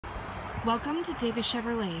Welcome to Davis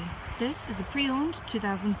Chevrolet. This is a pre-owned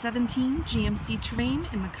 2017 GMC Terrain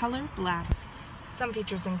in the color black. Some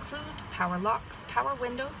features include power locks, power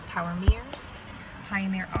windows, power mirrors,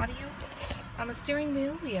 Pioneer audio. On the steering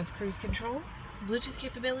wheel we have cruise control, Bluetooth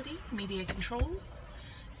capability, media controls,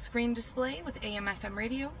 screen display with AM/FM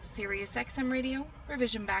radio, Sirius XM radio,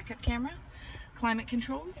 revision backup camera, climate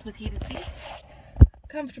controls with heated seats,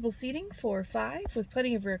 comfortable seating for 5 with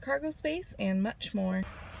plenty of rear cargo space, and much more.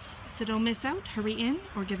 So don't miss out, hurry in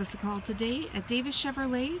or give us a call today at Davis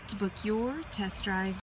Chevrolet to book your test drive.